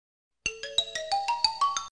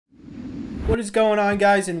What is going on,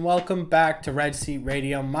 guys, and welcome back to Red Seat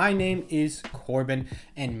Radio. My name is Corbin,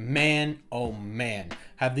 and man, oh man,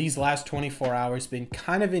 have these last 24 hours been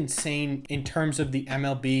kind of insane in terms of the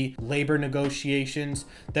MLB labor negotiations.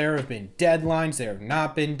 There have been deadlines, there have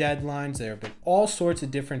not been deadlines, there have been all sorts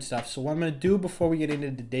of different stuff. So what I'm going to do before we get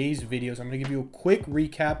into today's videos, I'm going to give you a quick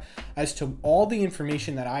recap as to all the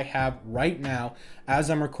information that I have right now as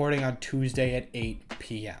I'm recording on Tuesday at 8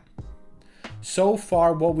 p.m. So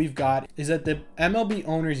far, what we've got is that the MLB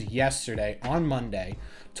owners yesterday, on Monday,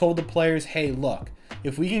 told the players, hey, look,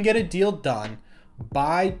 if we can get a deal done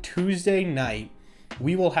by Tuesday night,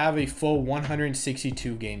 we will have a full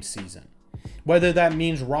 162-game season. Whether that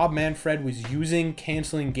means Rob Manfred was using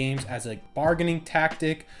canceling games as a bargaining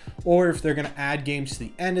tactic, or if they're going to add games to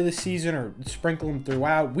the end of the season or sprinkle them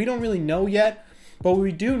throughout, we don't really know yet. But what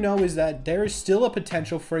we do know is that there is still a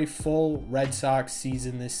potential for a full Red Sox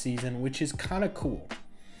season this season, which is kind of cool.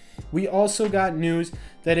 We also got news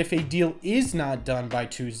that if a deal is not done by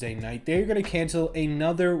Tuesday night, they're going to cancel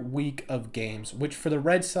another week of games, which for the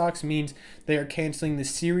Red Sox means they are canceling the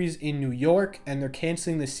series in New York and they're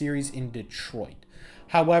canceling the series in Detroit.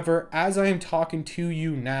 However, as I am talking to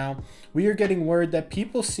you now, we are getting word that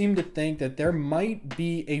people seem to think that there might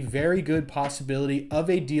be a very good possibility of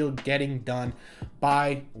a deal getting done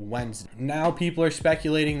by Wednesday. Now people are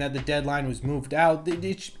speculating that the deadline was moved out.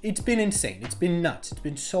 It's been insane. It's been nuts. It's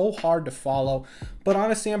been so hard to follow. But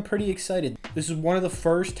honestly, I'm pretty excited. This is one of the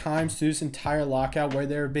first times through this entire lockout where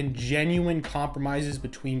there have been genuine compromises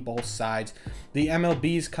between both sides. The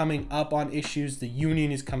MLB is coming up on issues. The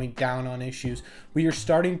union is coming down on issues. We are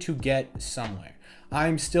starting to get somewhere.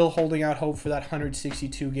 I'm still holding out hope for that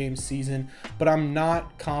 162-game season, but I'm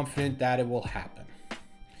not confident that it will happen.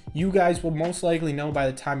 You guys will most likely know by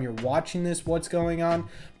the time you're watching this what's going on,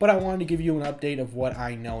 but I wanted to give you an update of what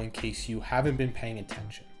I know in case you haven't been paying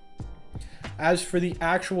attention. As for the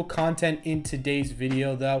actual content in today's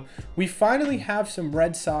video, though, we finally have some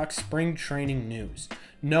Red Sox spring training news.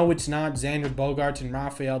 No, it's not Xander Bogaerts and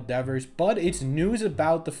Rafael Devers, but it's news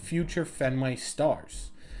about the future Fenway Stars.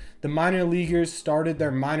 The minor leaguers started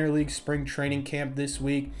their minor league spring training camp this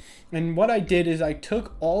week, and what I did is I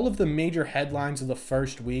took all of the major headlines of the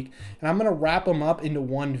first week, and I'm going to wrap them up into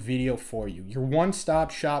one video for you. Your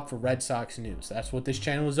one-stop shop for Red Sox news. That's what this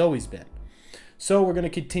channel has always been. So we're going to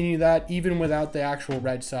continue that even without the actual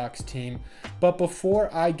Red Sox team. But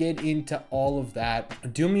before I get into all of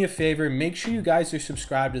that, do me a favor, make sure you guys are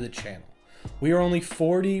subscribed to the channel. We are only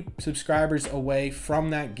 40 subscribers away from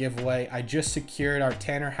that giveaway. I just secured our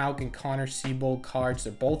Tanner Houck and Connor Seabold cards.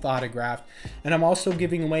 They're both autographed. And I'm also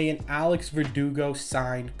giving away an Alex Verdugo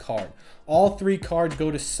signed card. All three cards go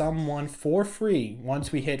to someone for free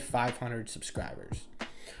once we hit 500 subscribers.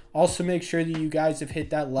 Also, make sure that you guys have hit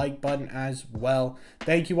that like button as well.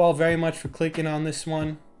 Thank you all very much for clicking on this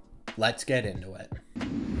one. Let's get into it.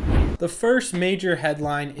 The first major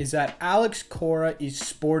headline is that Alex Cora is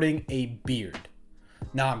sporting a beard.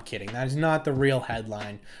 No, I'm kidding. That is not the real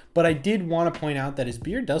headline. But I did want to point out that his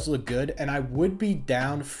beard does look good, and I would be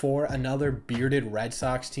down for another bearded Red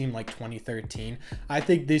Sox team like 2013. I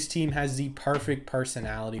think this team has the perfect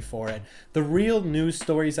personality for it. The real news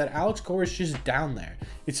story is that Alex Cora is just down there.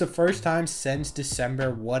 It's the first time since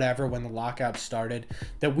December, whatever, when the lockout started,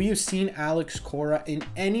 that we have seen Alex Cora in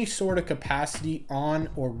any sort of capacity on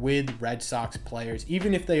or with Red Sox players,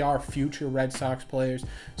 even if they are future Red Sox players.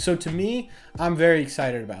 So to me, I'm very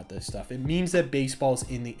excited about this stuff. It means that baseball's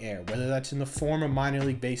in the air, whether that's in the form of minor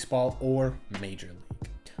league baseball or major league.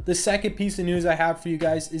 The second piece of news I have for you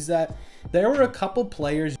guys is that there were a couple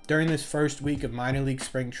players during this first week of minor league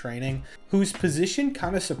spring training whose position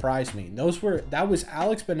kind of surprised me. That was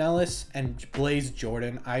Alex Binelas and Blaze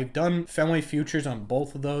Jordan. I've done Fenway Futures on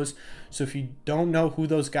both of those, so if you don't know who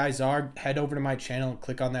those guys are, head over to my channel and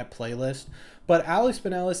click on that playlist. But Alex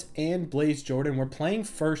Binelas and Blaze Jordan were playing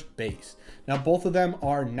first base. Now, both of them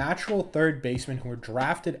are natural third basemen who were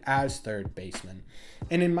drafted as third basemen.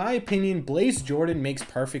 And in my opinion, Blaze Jordan makes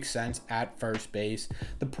perfect sense at first base.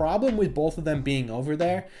 The problem with both of them being over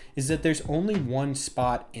there is that there's only one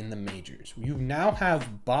spot in the majors. You now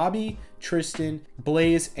have Bobby, Triston,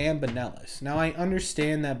 Blaze, and Binelas. Now, I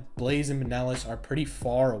understand that Blaze and Binelas are pretty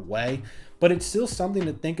far away, but it's still something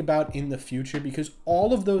to think about in the future because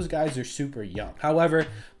all of those guys are super young. However,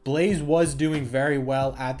 Blaze was doing very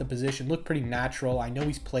well at the position, looked pretty natural. I know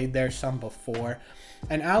he's played there some before.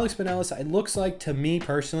 And Alex Binelas, it looks like, to me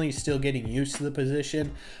personally, is still getting used to the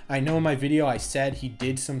position. I know in my video I said he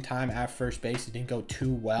did some time at first base. It didn't go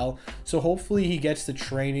too well. So hopefully he gets the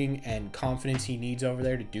training and confidence he needs over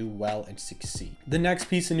there to do well and succeed. The next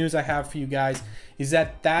piece of news I have for you guys is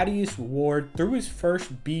that Thaddeus Ward threw his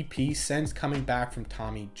first BP since coming back from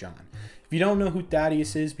Tommy John. If you don't know who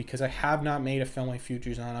Thaddeus is, because I have not made a Film My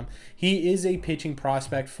Futures on him, he is a pitching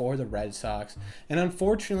prospect for the Red Sox. And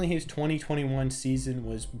unfortunately, his 2021 season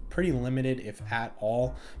was pretty limited, if at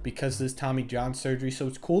all, because of this Tommy John surgery. So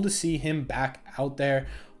it's cool to see him back out there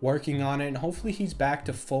working on it. And hopefully he's back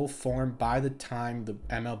to full form by the time the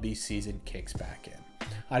MLB season kicks back in.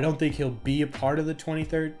 I don't think he'll be a part of the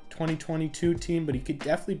 2022 team, but he could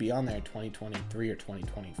definitely be on there in 2023 or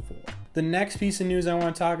 2024. The next piece of news I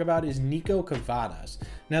want to talk about is Nico Cavadas.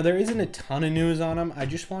 Now, there isn't a ton of news on him. I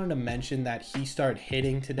just wanted to mention that he started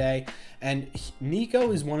hitting today. And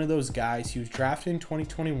Nico is one of those guys. He was drafted in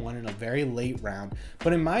 2021 in a very late round.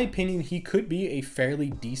 But in my opinion, he could be a fairly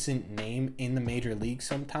decent name in the major league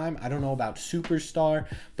sometime. I don't know about superstar,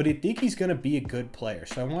 but I think he's going to be a good player.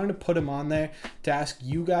 So I wanted to put him on there to ask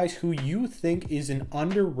you guys who you think is an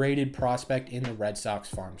underrated prospect in the Red Sox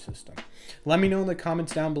farm system. Let me know in the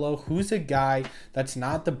comments down below who's a guy that's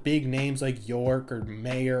not the big names like Yorke or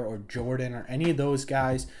Mayer or Jordan or any of those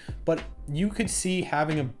guys, but you could see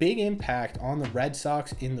having a big impact on the Red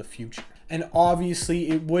Sox in the future. And obviously,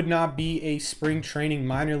 it would not be a spring training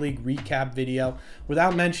minor league recap video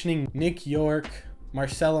without mentioning Nick Yorke,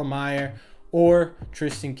 Marcelo Mayer, or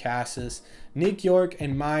Triston Casas. Nick Yorke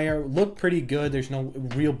and Mayer look pretty good. There's no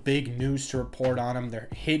real big news to report on them. They're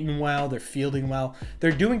hitting well. They're fielding well.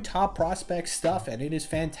 They're doing top prospect stuff, and it is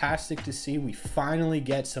fantastic to see. We finally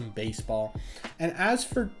get some baseball. And as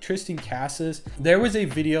for Triston Casas, there was a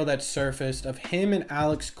video that surfaced of him and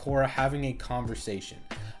Alex Cora having a conversation.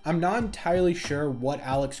 I'm not entirely sure what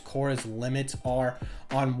Alex Cora's limits are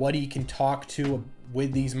on what he can talk to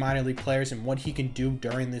with these minor league players and what he can do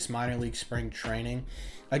during this minor league spring training.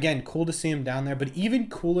 Again, cool to see him down there, but even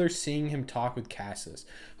cooler seeing him talk with Casas,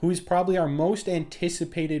 who is probably our most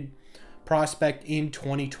anticipated prospect in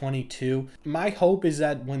 2022. My hope is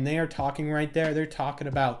that when they are talking right there, they're talking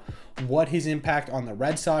about what his impact on the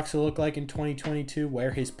Red Sox will look like in 2022,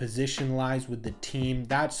 where his position lies with the team,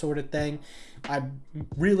 that sort of thing.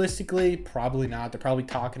 Realistically, probably not. They're probably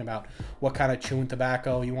talking about what kind of chewing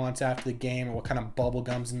tobacco he wants after the game, or what kind of bubble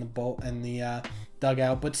gums in the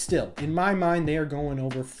dugout. But still, in my mind, they are going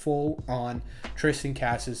over full on Triston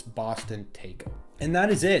Casas Boston takeover. And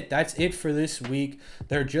that is it. That's it for this week.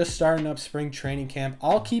 They're just starting up spring training camp.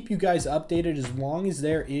 I'll keep you guys updated as long as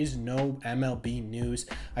there is no MLB news.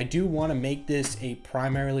 I do want to make this a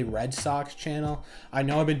primarily Red Sox channel. I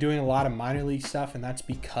know I've been doing a lot of minor league stuff, and that's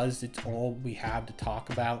because it's all we have to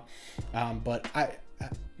talk about. But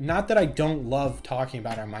not that I don't love talking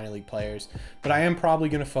about our minor league players, but I am probably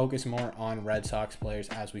going to focus more on Red Sox players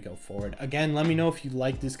as we go forward. Again, let me know if you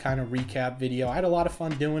like this kind of recap video. I had a lot of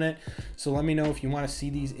fun doing it, so let me know if you want to see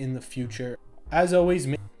these in the future. As always,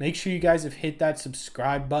 make sure you guys have hit that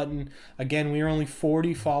subscribe button. Again, we are only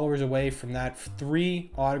 40 followers away from that 3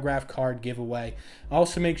 autograph card giveaway.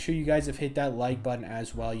 Also, make sure you guys have hit that like button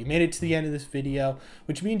as well. You made it to the end of this video,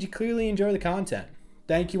 which means you clearly enjoy the content.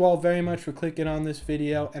 Thank you all very much for clicking on this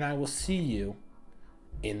video, and I will see you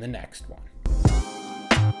in the next one.